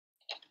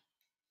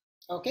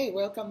Okay,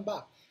 welcome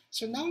back.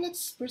 So now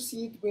let's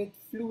proceed with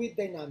fluid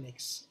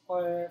dynamics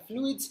or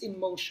fluids in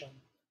motion.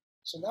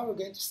 So now we're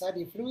going to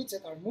study fluids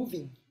that are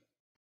moving,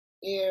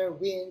 air,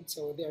 wind,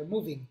 so they're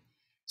moving.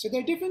 So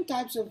there are different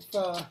types of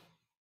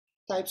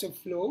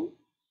flow.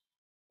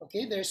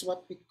 Okay, there's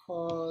what we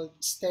call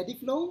steady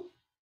flow.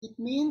 It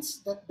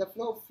means that the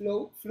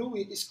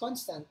fluid is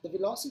constant. The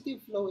velocity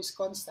of flow is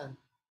constant,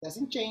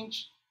 doesn't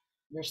change.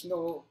 There's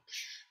no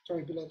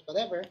turbulent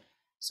whatever.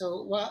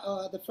 So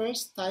the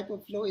first type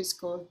of flow is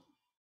called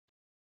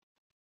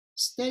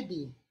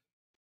steady,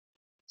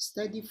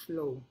 steady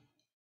flow.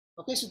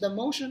 Okay, so the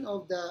motion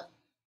of the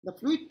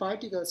fluid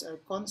particles are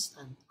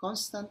constant,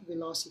 constant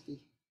velocity.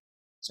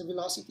 So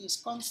velocity is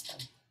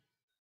constant.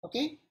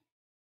 Okay,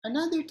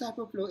 another type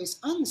of flow is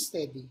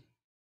unsteady,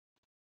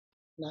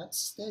 not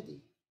steady,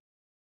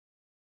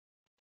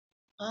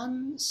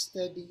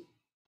 unsteady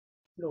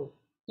flow.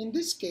 In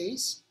this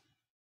case,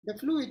 the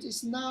fluid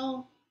is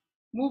now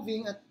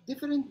moving at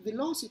different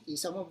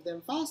velocities, some of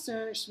them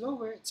faster,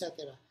 slower,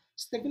 etc.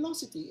 So the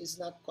velocity is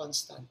not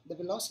constant. The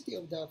velocity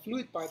of the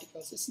fluid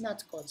particles is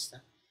not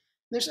constant.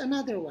 There's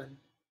another one,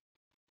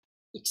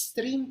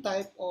 extreme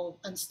type of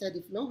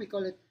unsteady flow. We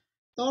call it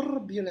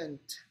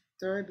turbulent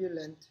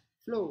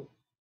flow.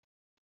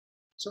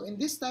 So in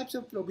these types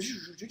of flow,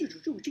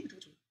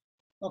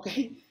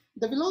 okay,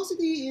 the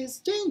velocity is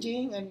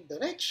changing and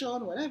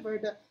direction, whatever.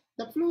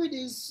 The fluid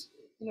is,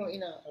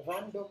 in a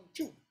random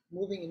tube,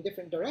 moving in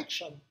different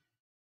direction.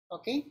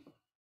 Okay,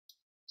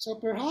 so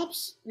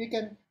perhaps we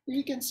can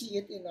see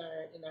it in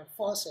our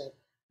faucet.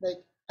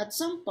 Like at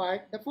some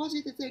part, the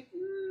faucet is like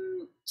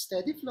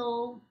steady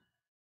flow,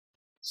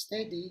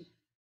 steady,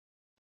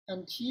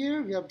 and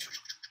here we have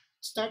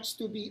starts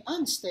to be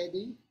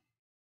unsteady,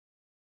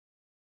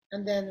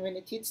 and then when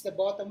it hits the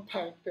bottom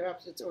part,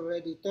 perhaps it's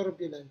already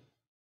turbulent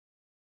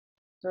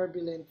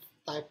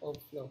type of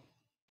flow.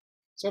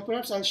 So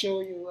perhaps I'll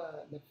show you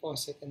the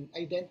faucet and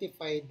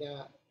identify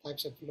the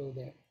types of flow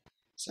there.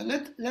 So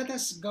let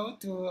us go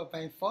to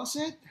my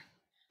faucet.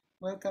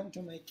 Welcome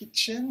to my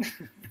kitchen.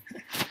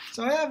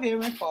 So I have here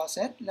my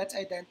faucet. Let's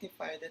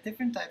identify the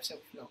different types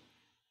of flow.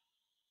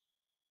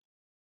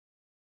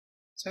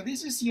 So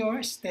this is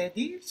your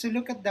steady. So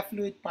look at the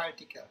fluid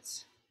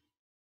particles.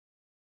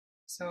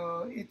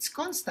 So it's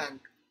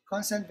constant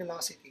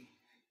velocity.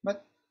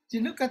 But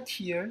you look at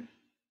here,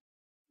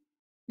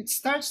 it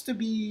starts to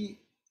be,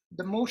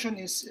 the motion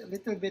is a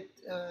little bit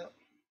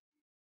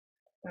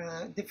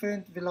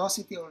different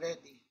velocity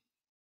already.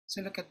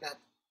 So look at that.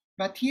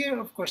 But here,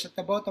 of course, at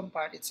the bottom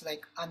part, it's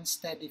like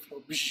unsteady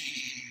flow.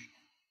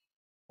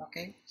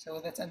 Okay, so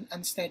that's an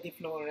unsteady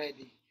flow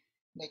already.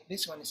 Like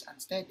this one is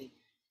unsteady.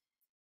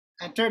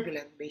 And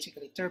turbulent,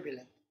 basically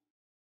turbulent.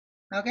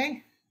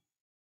 Okay?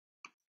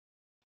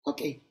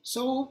 Okay,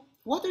 so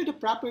what are the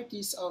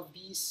properties of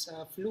these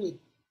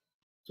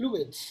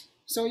fluids?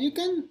 So you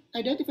can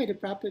identify the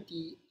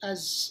property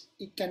as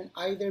it can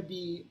either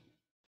be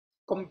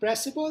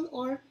compressible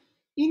or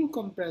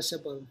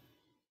incompressible.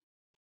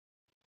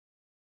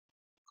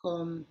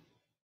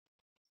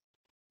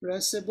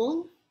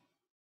 Compressible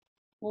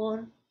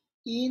or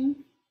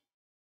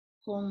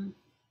incompressible.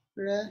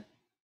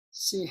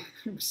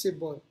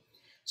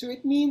 So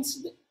it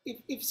means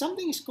if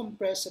something is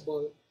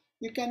compressible,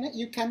 you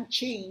can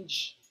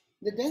change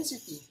the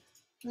density,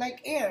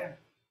 like air.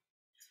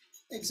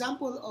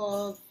 Example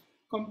of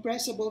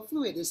compressible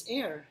fluid is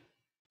air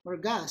or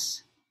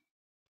gas.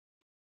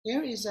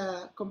 Air is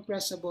a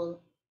compressible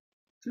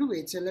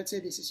fluid. So let's say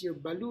this is your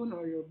balloon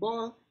or your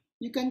ball.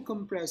 You can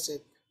compress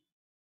it.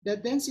 The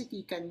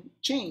density can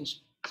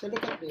change. So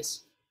look at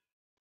this.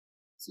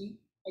 See,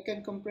 I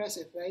can compress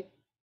it, right?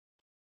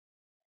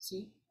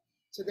 See,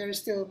 so there is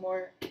still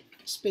more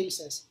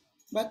spaces.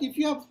 But if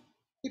you have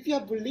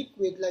a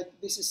liquid like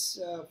this is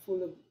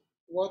full of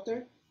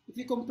water, if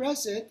you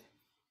compress it,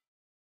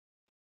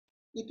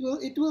 it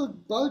will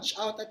bulge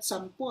out at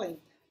some point.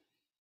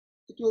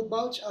 It will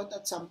bulge out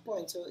at some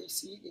point. So you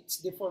see, it's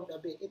deformed a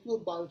bit. It will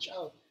bulge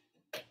out.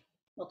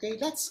 Okay,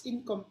 that's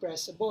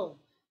incompressible.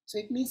 So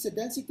it means the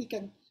density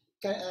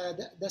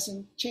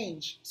doesn't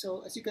change.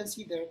 So as you can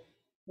see there,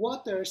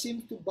 water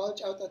seems to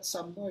bulge out at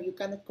some more. You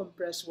cannot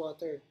compress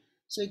water.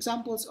 So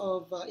examples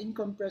of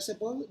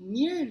incompressible,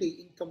 nearly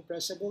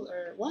incompressible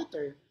are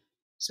water.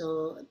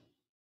 So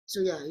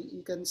yeah,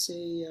 you can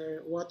say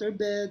water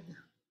bed.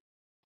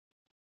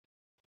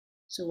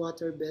 So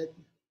water bed.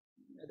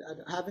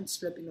 I haven't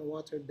slept in a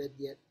water bed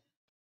yet.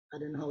 I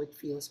don't know how it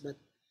feels, but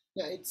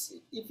yeah, it's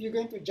if you're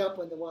going to jump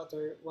on the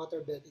water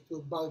bed, it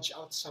will bulge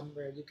out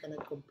somewhere. You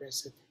cannot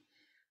compress it.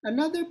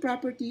 Another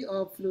property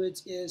of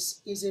fluids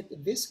is it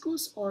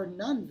viscous or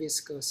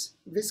non-viscous?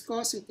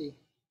 Viscosity.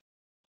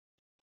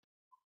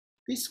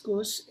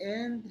 Viscous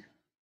and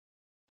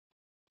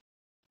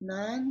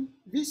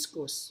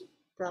non-viscous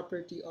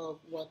property of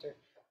water.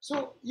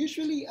 So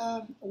usually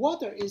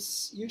water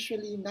is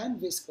usually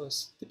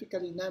non-viscous,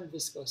 typically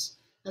non-viscous,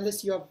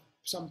 unless you have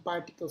some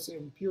particles or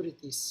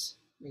impurities.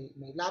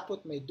 May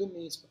lapot, may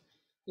dumi,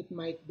 it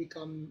might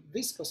become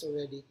viscous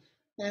already.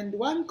 And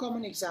one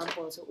common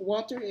example, so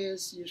water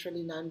is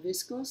usually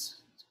non-viscous.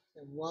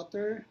 So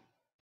water,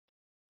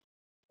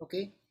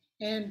 okay?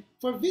 And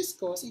for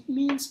viscous, it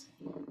means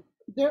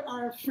there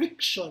are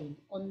friction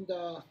on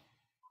the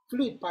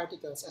fluid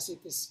particles as it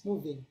is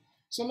moving.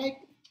 So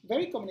like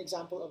very common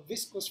example of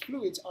viscous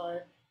fluids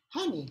are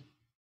honey.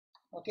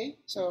 Okay,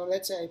 so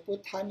let's say I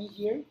put honey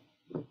here.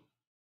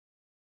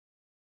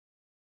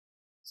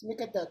 So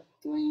look at that.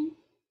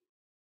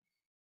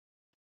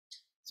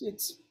 So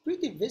it's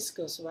pretty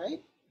viscous,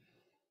 right?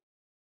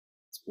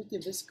 It's pretty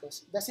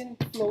viscous. It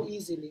doesn't flow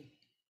easily.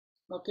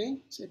 Okay,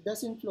 so it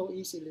doesn't flow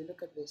easily.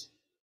 Look at this.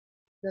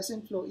 It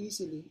doesn't flow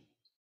easily.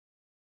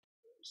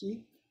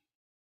 See?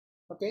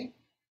 Okay,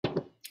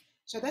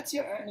 so that's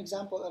your an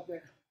example of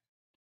where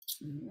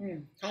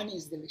honey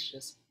is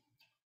delicious.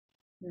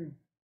 Mm.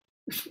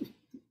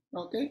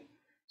 Okay,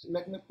 so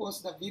let me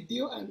pause the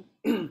video and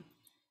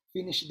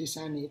finish this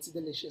honey. It's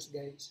delicious,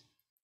 guys.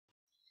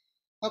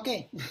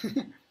 Okay,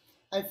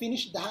 I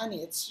finished the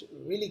honey. It's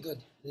really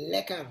good.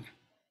 Lekker.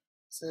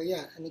 So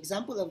yeah, an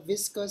example of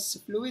viscous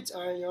fluids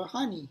are your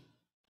honey.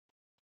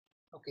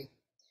 Okay,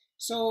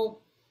 so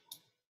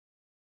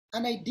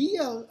an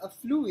ideal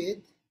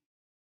fluid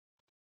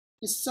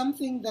is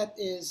something that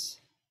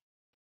is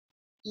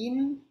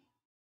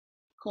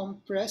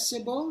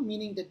incompressible,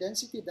 meaning the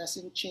density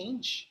doesn't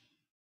change,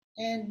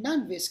 and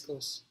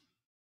non-viscous,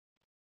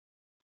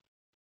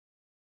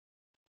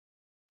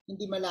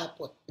 hindi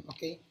malapot,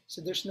 okay?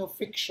 So there's no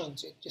friction,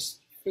 so it just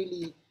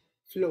freely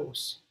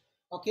flows,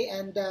 okay?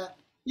 And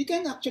you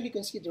can actually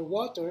consider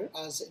water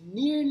as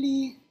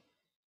nearly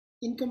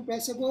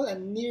incompressible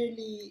and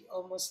nearly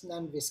almost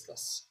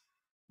non-viscous,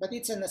 but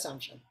it's an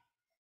assumption.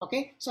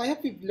 Okay, so I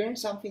hope you've learned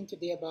something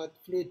today about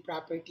fluid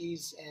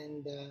properties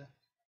and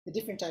the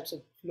different types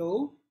of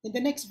flow. In the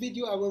next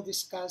video, I will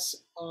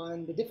discuss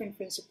on the different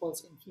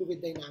principles in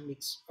fluid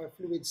dynamics or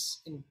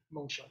fluids in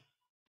motion.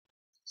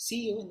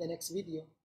 See you in the next video.